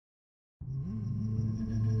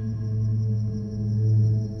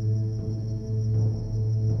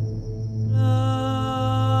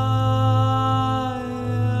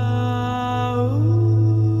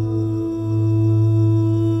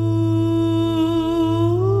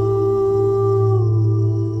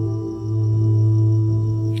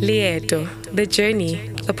Leeto, The Journey,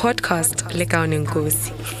 the podcast le Kaone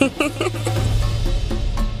Nkosi.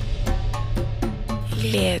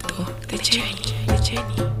 Leeto, The Journey, The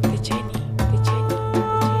Journey, The Journey, The Journey.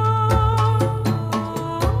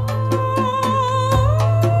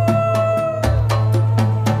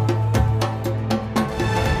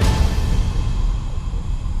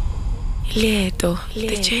 Leeto,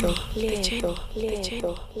 The Journey, The Journey, The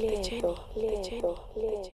Journey, The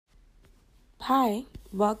Journey. Hi,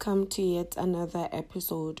 welcome to yet another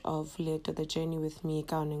episode of Leeto, The Journey with me,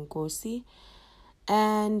 Kaone Nkosi.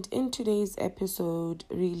 And in today's episode,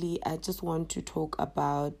 really, I just want to talk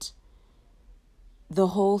about the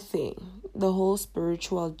whole thing, the whole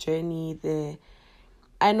spiritual journey.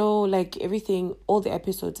 I know, like everything, all the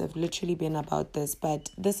episodes have literally been about this,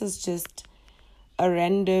 but this is just a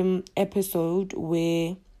random episode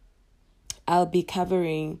where I'll be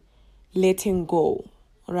covering letting go,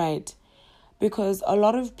 right? Because a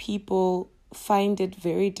lot of people find it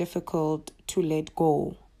very difficult to let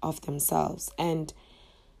go of themselves. And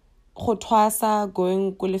go thwasa,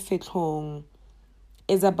 going ko lefetlhong,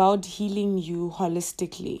 is about healing you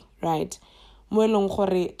holistically, right? Mo eleng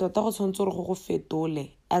gore tota go tshwantse gore go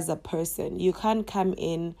fetole as a person. You can't come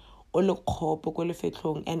in o le kgopo ko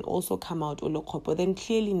lefetlhong and also come out o le kgopo. Then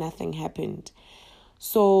clearly nothing happened.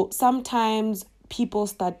 So sometimes people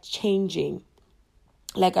start changing.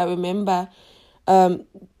 Like I remember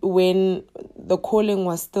when the calling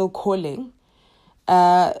was still calling,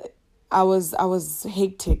 I was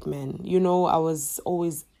hectic, man. You know, I was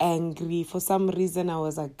always angry. For some reason, I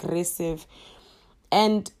was aggressive.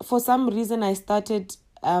 And for some reason, I started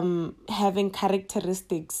having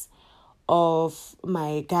characteristics of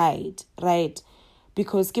my guide, right?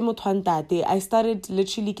 Because I started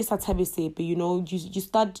literally, you know, you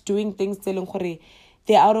start doing things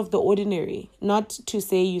they're out of the ordinary. Not to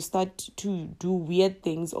say you start to do weird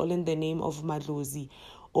things all in the name of madlozi,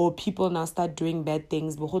 or people now start doing bad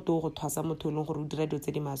things. So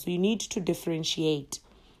you need to differentiate,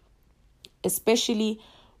 especially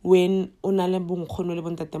when onale bonkgono le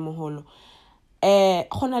bontatemoholo.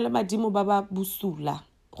 Gona le badimo ba ba busula,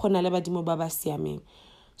 gona le badimo ba ba siameng.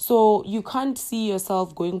 So you can't see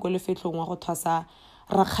yourself going ko lefetlhong wa go thwasa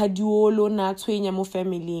rakgadiolo na tshwenya mo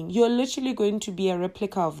family. You're literally going to be a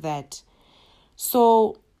replica of that.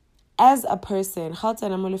 So as a person,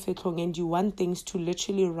 and you want things to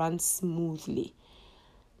literally run smoothly,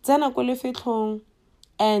 and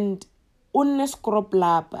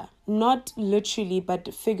not literally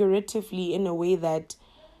but figuratively, in a way that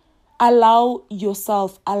allow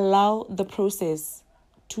the process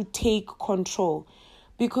to take control.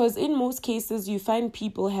 Because in most cases you find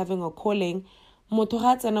people having a calling, motho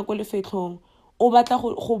ga tsena ko lefetlhong o batla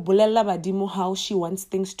go bolella badimo how she wants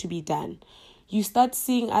things to be done. You start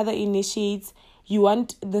seeing other initiates, you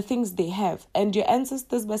want the things they have, and your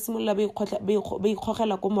ancestors ba simolla ba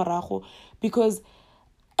ikgogela ko morago. Because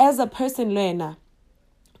as a person lena,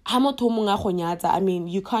 ha motho mongwe a go nyatsa, I mean,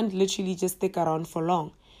 you can't literally just stick around for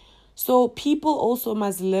long. So people also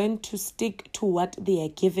must learn to stick to what they are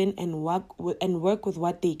given and work with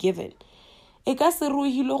what they're given. E ka se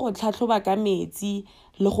ruhile go tlhatlhoba ka metsi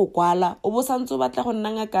le go kwala o bo santse batla go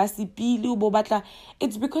nna ka sepile o bo batla.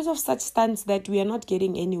 It's because of such stunts that we are not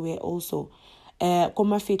getting anywhere also ko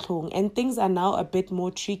mafetlhong, and things are now a bit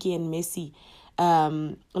more tricky and messy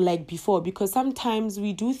like before, because sometimes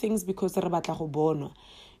we do things because re batla go bonwa.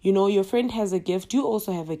 You know, your friend has a gift, you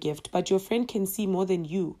also have a gift, but your friend can see more than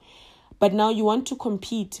you. But now you want to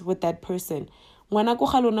compete with that person. Now you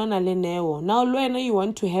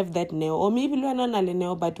want to have that neo, or maybe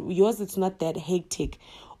neo, but yours it's not that hectic,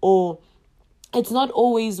 or it's not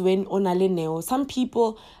always when onale neo. Some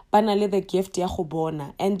people banale the gift ya go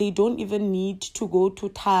bona, and they don't even need to go to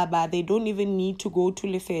Taba, they don't even need to go to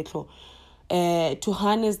Lefetlo to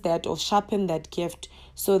harness that or sharpen that gift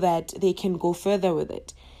so that they can go further with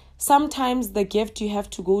it. Sometimes the gift, you have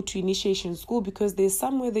to go to initiation school because there's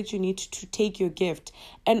somewhere that you need to take your gift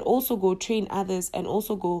and also go train others and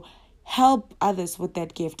also go help others with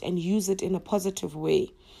that gift and use it in a positive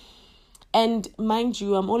way. And mind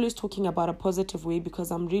you, I'm always talking about a positive way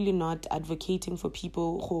because I'm really not advocating for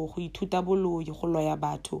people who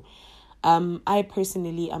I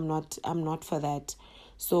personally am not for that.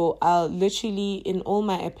 So I'll literally, in all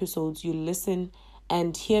my episodes, you listen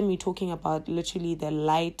and hear me talking about literally the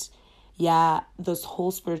light, this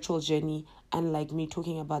whole spiritual journey, and like me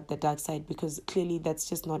talking about the dark side, because clearly that's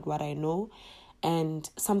just not what I know and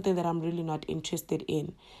something that I'm really not interested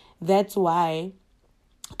in. That's why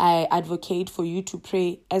I advocate for you to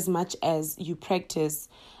pray as much as you practice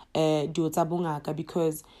diotsabungaka,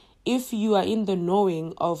 because if you are in the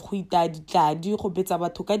knowing of go itadi go betsa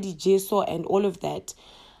batho ka dijeso and all of that,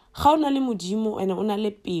 ga ona le modimo and ona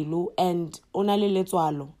le pelo and ona le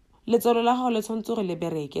letswalo la gago le tshwantse go le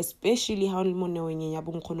bereke, especially how le mo neong ya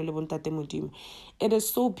bonkgono le bontate modimo. It is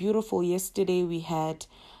so beautiful. Yesterday we had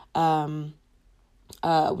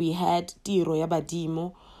tiro ya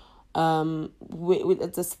badimo,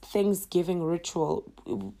 with this Thanksgiving ritual.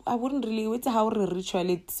 I wouldn't really, it's how a ritual,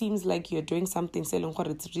 it seems like you're doing something selling,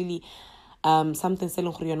 it's really something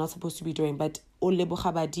selling you're not supposed to be doing, but o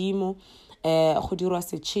leboga badimo, go dirwa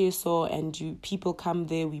setšheso, and people come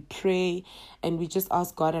there, we pray, and we just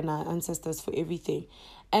ask God and our ancestors for everything.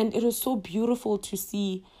 And it was so beautiful to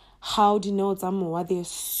see how Dineo tsa mowa, they're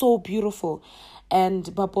so beautiful, and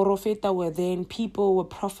baporofeta were there, and people were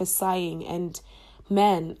prophesying, and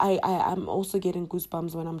man, I'm also getting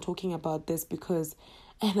goosebumps when I'm talking about this, because,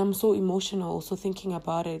 and I'm so emotional also thinking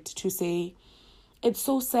about it, to say, it's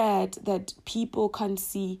so sad that people can't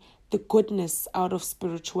see the goodness out of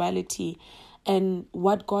spirituality and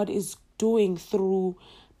what God is doing through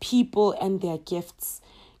people and their gifts.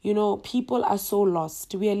 You know, people are so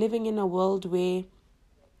lost. We are living in a world where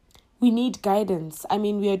we need guidance. I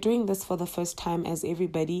mean, we are doing this for the first time as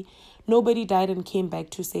everybody. Nobody died and came back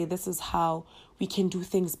to say this is how we can do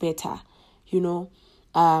things better, you know.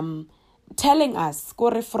 Telling us,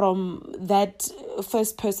 from that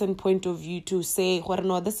first person point of view, to say,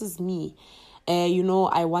 no, this is me. You know,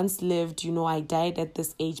 I once lived, you know, I died at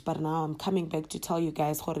this age, but now I'm coming back to tell you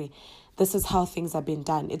guys, this is how things have been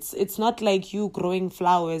done. It's not like you growing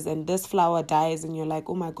flowers and this flower dies and you're like,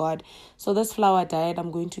 oh my God, so this flower died,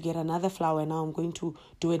 I'm going to get another flower, now I'm going to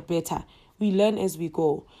do it better. We learn as we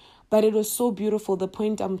go. But it was so beautiful. The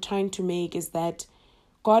point I'm trying to make is that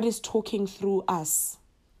God is talking through us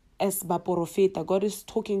as baporofeta. God is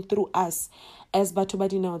talking through us as batho ba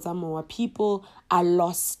Dineo tsa mowa. People are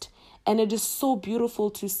lost. And it is so beautiful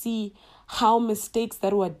to see how mistakes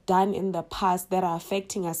that were done in the past that are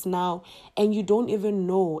affecting us now, and you don't even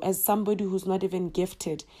know, as somebody who's not even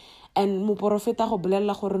gifted. And moporofeta go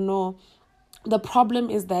bolela gore no, the problem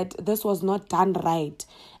is that this was not done right.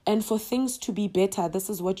 And for things to be better, this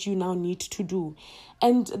is what you now need to do.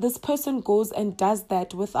 And this person goes and does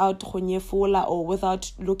that without khonyefola or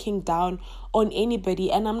without looking down on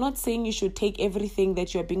anybody. And I'm not saying you should take everything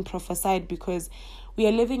that you're being prophesied, because we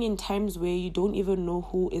are living in times where you don't even know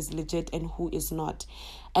who is legit and who is not.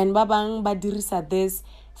 And babang badirisa this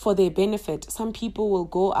for their benefit. Some people will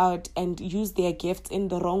go out and use their gifts in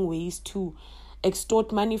the wrong ways to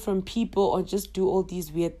extort money from people or just do all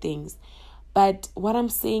these weird things. But what I'm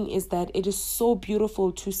saying is that it is so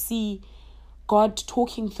beautiful to see God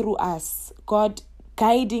talking through us, God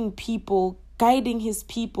guiding people, guiding his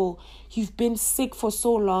people. You've been sick for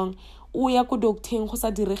so long,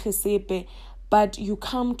 but you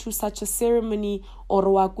come to such a ceremony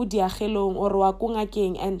or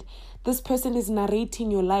and this person is narrating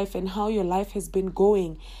your life and how your life has been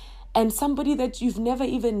going, and somebody that you've never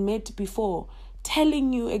even met before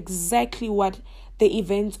telling you exactly what the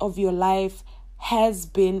events of your life has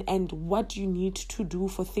been and what you need to do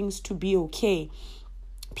for things to be okay.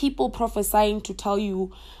 People prophesying to tell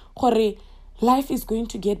you, life is going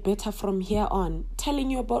to get better from here on, telling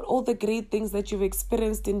you about all the great things that you've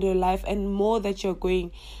experienced in your life and more that you're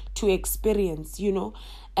going to experience, you know.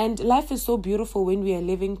 And life is so beautiful when we are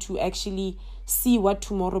living to actually see what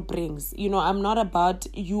tomorrow brings. You know, I'm not about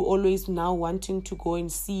you always now wanting to go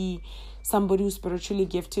and see somebody who's spiritually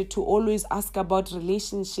gifted, to always ask about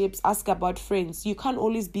relationships, ask about friends. You can't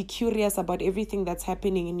always be curious about everything that's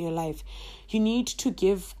happening in your life. You need to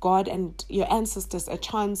give God and your ancestors a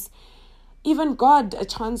chance, even God a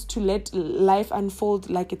chance, to let life unfold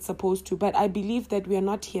like it's supposed to. But I believe that we are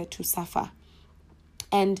not here to suffer.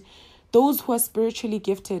 And those who are spiritually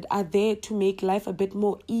gifted are there to make life a bit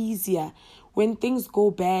more easier when things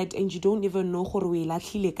go bad and you don't even know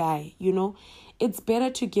you know. It's better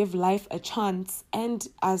to give life a chance, and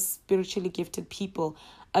as spiritually gifted people,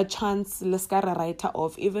 a chance, leskara writer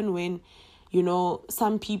of, even when, you know,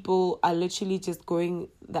 some people are literally just going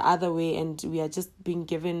the other way and we are just being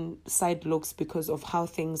given side looks because of how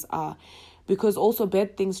things are. Because also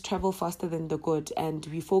bad things travel faster than the good, and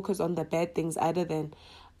we focus on the bad things rather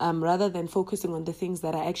than focusing on the things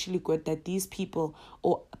that are actually good that these people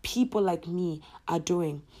or people like me are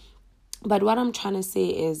doing. But what I'm trying to say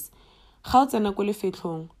is,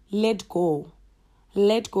 let go.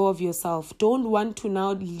 Let go of yourself. Don't want to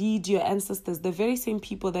now lead your ancestors, the very same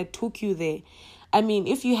people that took you there. I mean,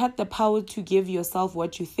 if you had the power to give yourself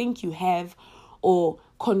what you think you have, or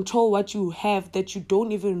control what you have that you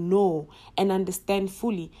don't even know and understand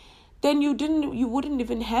fully, then you wouldn't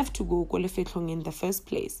even have to go lefetlong in the first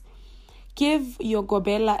place. Give your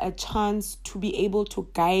gobela a chance to be able to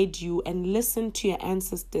guide you and listen to your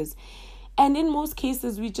ancestors. And in most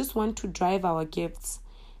cases, we just want to drive our gifts.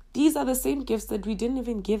 These are the same gifts that we didn't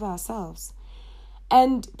even give ourselves.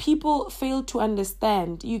 And people fail to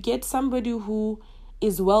understand. You get somebody who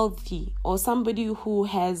is wealthy or somebody who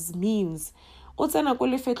has means, and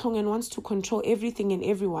wants to control everything and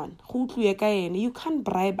everyone. You can't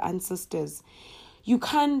bribe ancestors. You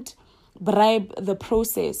can't bribe the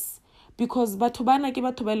process. Because they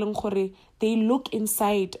look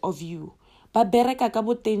inside of you.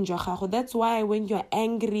 That's why when you're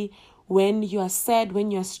angry, when you're sad,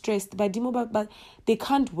 when you're stressed, they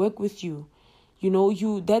can't work with you.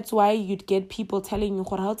 That's why you'd get people telling you,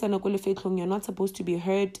 you're not supposed to be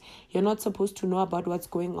hurt. You're not supposed to know about what's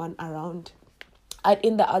going on around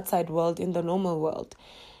in the outside world, in the normal world.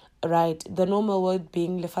 Right? The normal world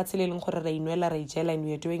being and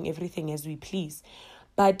we are doing everything as we please.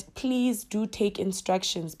 But please do take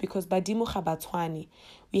instructions, because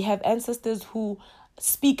we have ancestors who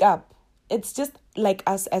speak up. It's just like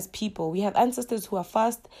us as people. We have ancestors who are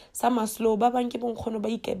fast, some are slow, but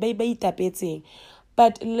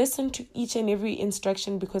listen to each and every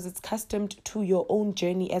instruction, because it's customed to your own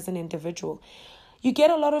journey as an individual. You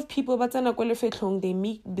get a lot of people,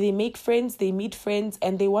 they make friends, they meet friends,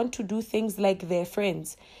 and they want to do things like their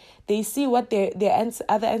friends. They see what their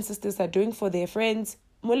other ancestors are doing for their friends,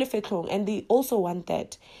 and they also want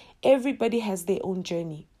that. Everybody has their own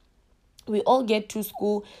journey. We all get to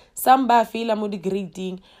school. Some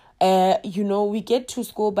grading. We get to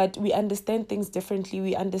school, but we understand things differently.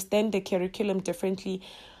 We understand the curriculum differently.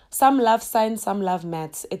 Some love science, some love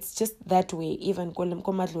maths. It's just that way, even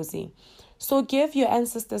komadlozi. So give your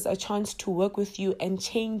ancestors a chance to work with you and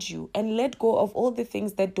change you, and let go of all the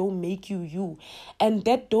things that don't make you you, and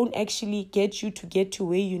that don't actually get you to get to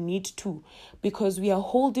where you need to, because we are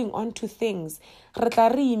holding on to things. We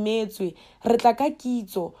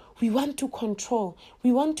want to control.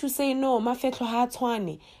 We want to say, no, mafetlo ha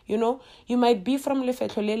tshwane. You might be from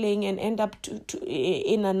lefetlo leleng and end up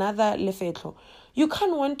in another lefetlo. You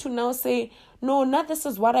can't want to now say, no, now this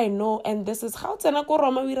is what I know, and this is how.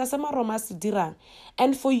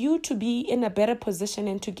 And for you to be in a better position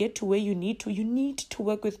and to get to where you need to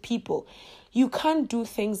work with people. You can't do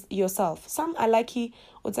things yourself. Some are lucky,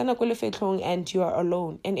 and you are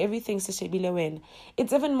alone, and everything's shebile.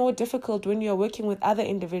 It's even more difficult when you're working with other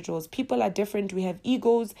individuals. People are different. We have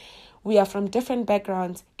egos. We are from different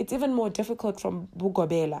backgrounds. It's even more difficult from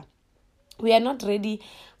Bugobela. We are not ready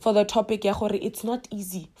for the topic. It's not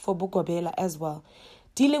easy for Bugobela as well.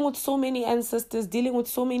 Dealing with so many ancestors, dealing with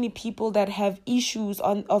so many people that have issues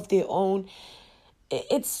of their own.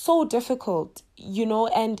 It's so difficult,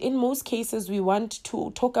 and in most cases we want to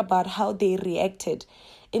talk about how they reacted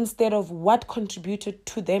instead of what contributed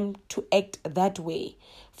to them to act that way,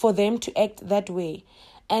 for them to act that way.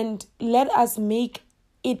 And let us make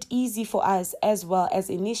it easy for us as well as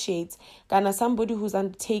initiates, somebody who's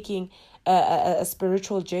undertaking a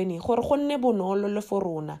spiritual journey.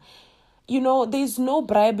 There's no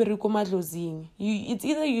bribery. It's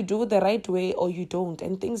either you do it the right way or you don't,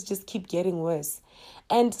 and things just keep getting worse.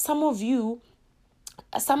 And some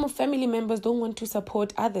family members don't want to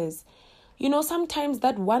support others. Sometimes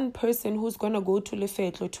that one person who's going to go to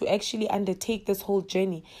Lefetlo to actually undertake this whole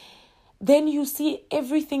journey, then you see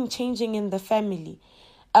everything changing in the family.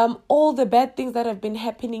 All the bad things that have been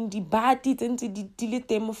happening,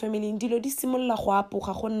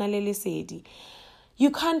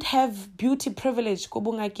 you can't have beauty privilege.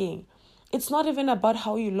 It's not even about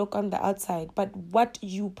how you look on the outside, but what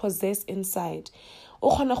you possess inside.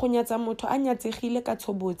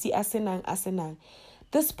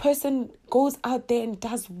 This person goes out there and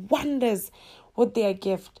does wonders with their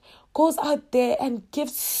gift. Goes out there and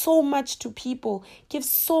gives so much to people, gives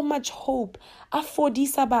so much hope.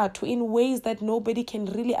 Afodisa batho in ways that nobody can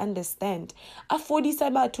really understand. Afodisa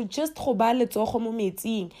batho just go ba letsogo mo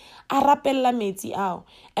metsing, a rapella metsi ao.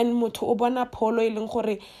 And motho o bona pholo e leng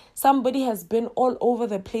gore somebody has been all over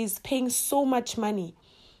the place paying so much money.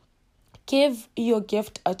 Give your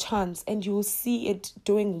gift a chance and you will see it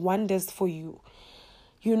doing wonders for you.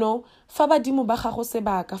 Fa badimo ba gago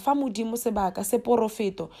sebaka, fa modimo sebaka, se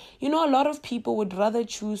porofeto. A lot of people would rather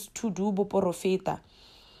choose to do boporofeta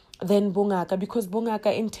than bongaka, because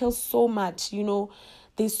bongaka entails so much.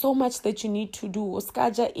 There's so much that you need to do.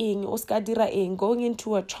 Oskaja eng, oskadira eng, going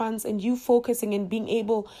into a trance and you focusing and being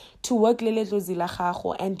able to work lele dlozi la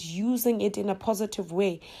gago and using it in a positive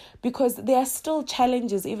way. Because there are still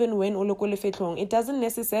challenges even when oloko lefetlong. It doesn't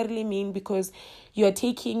necessarily mean because you're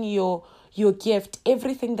taking your your gift.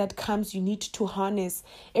 Everything that comes, you need to harness.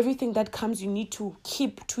 Everything that comes, you need to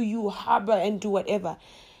keep to you, harbor, and do whatever.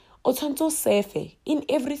 Safe. In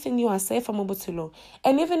everything you are safe.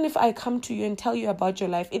 And even if I come to you and tell you about your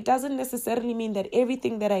life, it doesn't necessarily mean that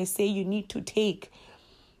everything that I say you need to take.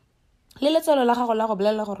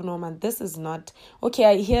 No, man, this is not okay.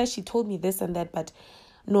 I hear she told me this and that, but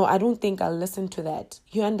no, I don't think I'll listen to that.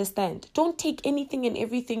 You understand? Don't take anything and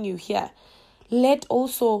everything you hear. Let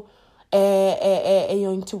also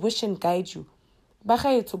your intuition guide you.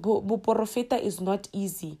 Profeta is not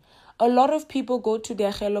easy. A lot of people go to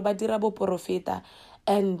their khelo badira bo profeta,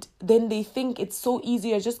 and then they think it's so easy.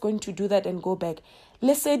 You're just going to do that and go back.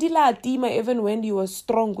 Lesedi la atima even when you are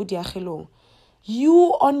strong good ya khelo.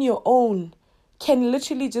 You on your own can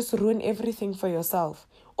literally just ruin everything for yourself.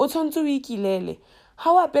 Otsonto ikilele.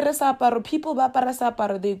 How people ba apara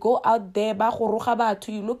saparo, they go out there ba go roga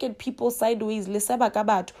batho. You look at people sideways, le seba ka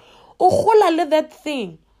batho. O gola le that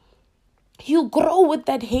thing. You grow with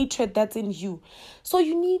that hatred that's in you. So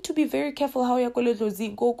you need to be very careful how you go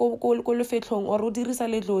lefetlong or o dirisa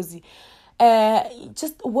le dlozi.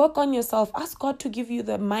 Just work on yourself. Ask God to give you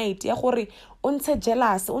the might. Ya gore o ntse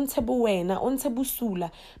jealous, o ntse buwena, o ntse busula.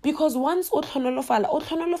 Because once o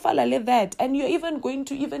tlhonolofala le that, and you're even going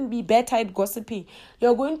to even be better at gossiping.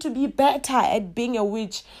 You're going to be better at being a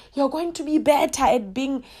witch. You're going to be better at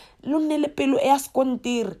being you're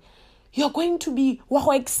going to be wa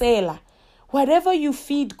go excella. Whatever you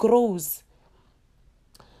feed grows.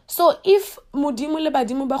 So if modimo le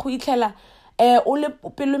badimo ba go itlhela o le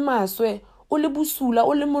pelo maswe, o le busula, o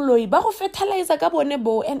le moloi, ba go fertilize ka bone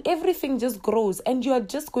bo, and everything just grows, and you are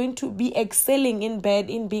just going to be excelling in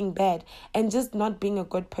being bad, and just not being a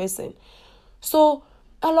good person. So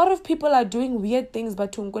a lot of people are doing weird things,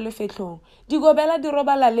 but tunkole fetlong. Digobela di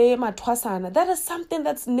robala le mathwasana. That is something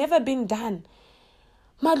that's never been done.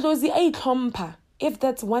 Madlozi a itlhompha. If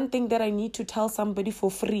that's one thing that I need to tell somebody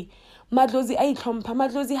for free. Madlozi a itlhompha.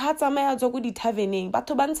 Madlozi ha tsamaya tswa go di taveneng.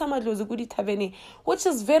 Batho ba ntsha madlozi go di taveneng, which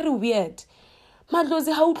is very weird.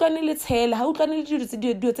 Madlozi ha utlwane le tshela, ha utlwane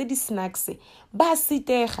le dilo tse di snacks. Ba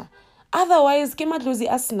sitega. Otherwise ke madlozi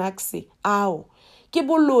a snacks. Ow. Ke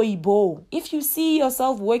boloi bo. If you see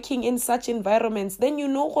yourself working in such environments, then you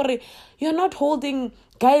know gore you're not holding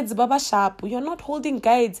guides baba sharp. You're not holding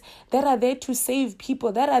guides that are there to save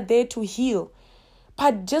people, that are there to heal.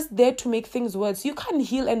 But just there to make things worse. You can't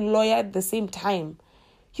heal and lawyer at the same time.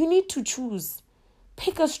 You need to choose.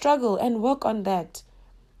 Pick a struggle and work on that.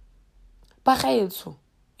 You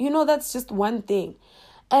know, that's just one thing.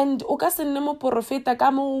 And you're all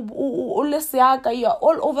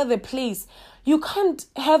over the place. You can't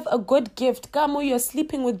have a good gift. You're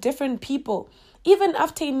sleeping with different people. Even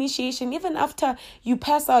after initiation, even after you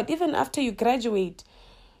pass out, even after you graduate.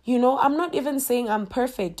 You know, I'm not even saying I'm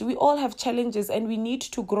perfect. We all have challenges and we need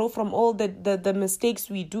to grow from all the mistakes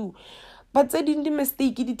we do. But and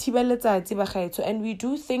we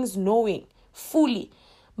do things knowing fully.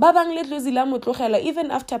 Even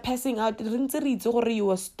after passing out, you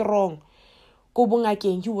were strong.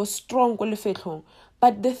 You were strong.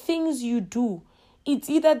 But the things you do,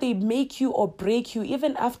 it's either they make you or break you,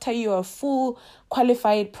 even after you're a full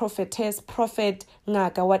qualified prophetess, prophet,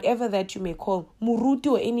 ngaka, whatever that you may call, muruti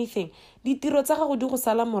or anything.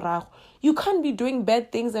 You can't be doing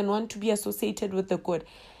bad things and want to be associated with the good.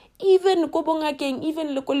 Even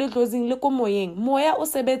even moya o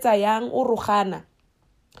sebetsa yang o rogana.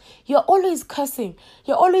 You're always cursing.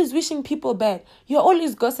 You're always wishing people bad. You're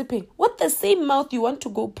always gossiping. With the same mouth you want to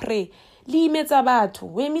go pray.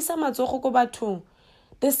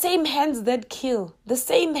 The same hands that kill, the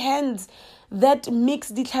same hands that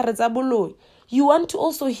mix ditlhare tsa boloi. You want to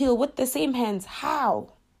also heal with the same hands.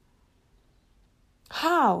 How?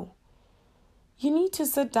 You need to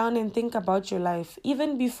sit down and think about your life.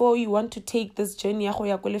 Even before you want to take this journey,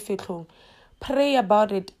 pray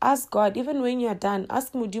about it. Ask God. Even when you are done,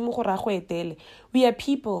 ask Modimo gore a go etele. We are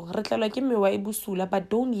people. Re tlelwa ke mewa e busula,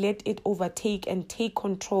 but don't let it overtake and take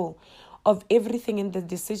control of everything in the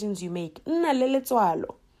decisions you make. You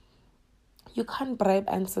can't bribe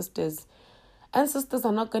ancestors. Ancestors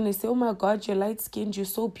are not going to say, oh my God, you're light-skinned, you're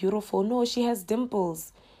so beautiful. No, she has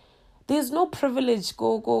dimples. There's no privilege.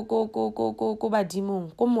 Go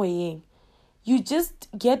badimong, go moyeng. You just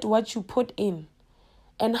get what you put in.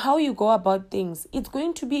 And how you go about things. It's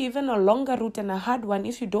going to be even a longer route and a hard one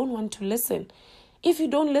if you don't want to listen. If you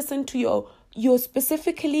don't listen to your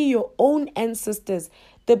specifically your own ancestors,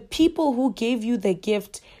 the people who gave you the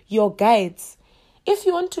gift, your guides. If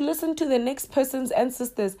you want to listen to the next person's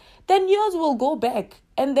ancestors, then yours will go back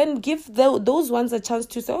and then give those ones a chance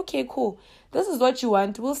to say, okay, cool, this is what you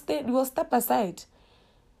want. We'll step aside.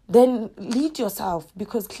 then lead yourself,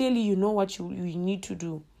 because clearly you know what you need to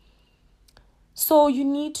do. So you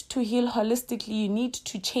need to heal holistically. You need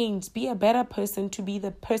to change, be a better person, to be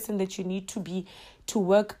the person that you need to be, to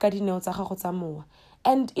work ka dineo tsa gago tsa mowa.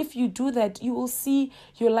 And if you do that, you will see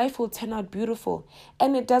your life will turn out beautiful.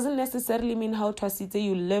 And it doesn't necessarily mean how to say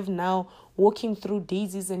you live now walking through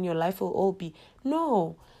daisies and your life will all be.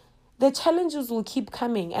 No. The challenges will keep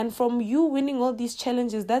coming. And from you winning all these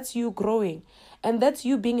challenges, that's you growing. And that's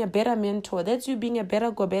you being a better mentor. That's you being a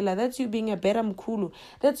better gobela. That's you being a better mkulu.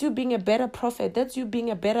 That's you being a better prophet. That's you being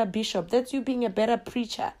a better bishop. That's you being a better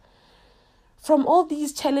preacher. From all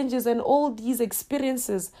these challenges and all these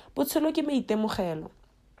experiences, then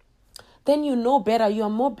you know better. You are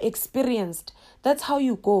more experienced. That's how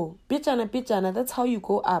you go. Pitjana, that's how you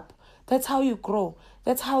go up. That's how you grow.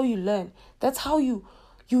 That's how you learn. That's how you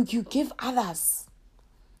give others.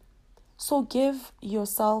 So give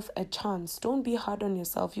yourself a chance. Don't be hard on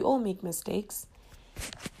yourself. You all make mistakes.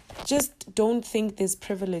 Just don't think there's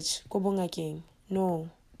privilege.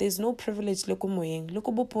 No, there's no privilege.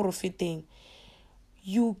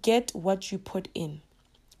 You get what you put in.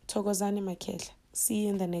 Thokozani Makehla. See you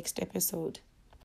in the next episode.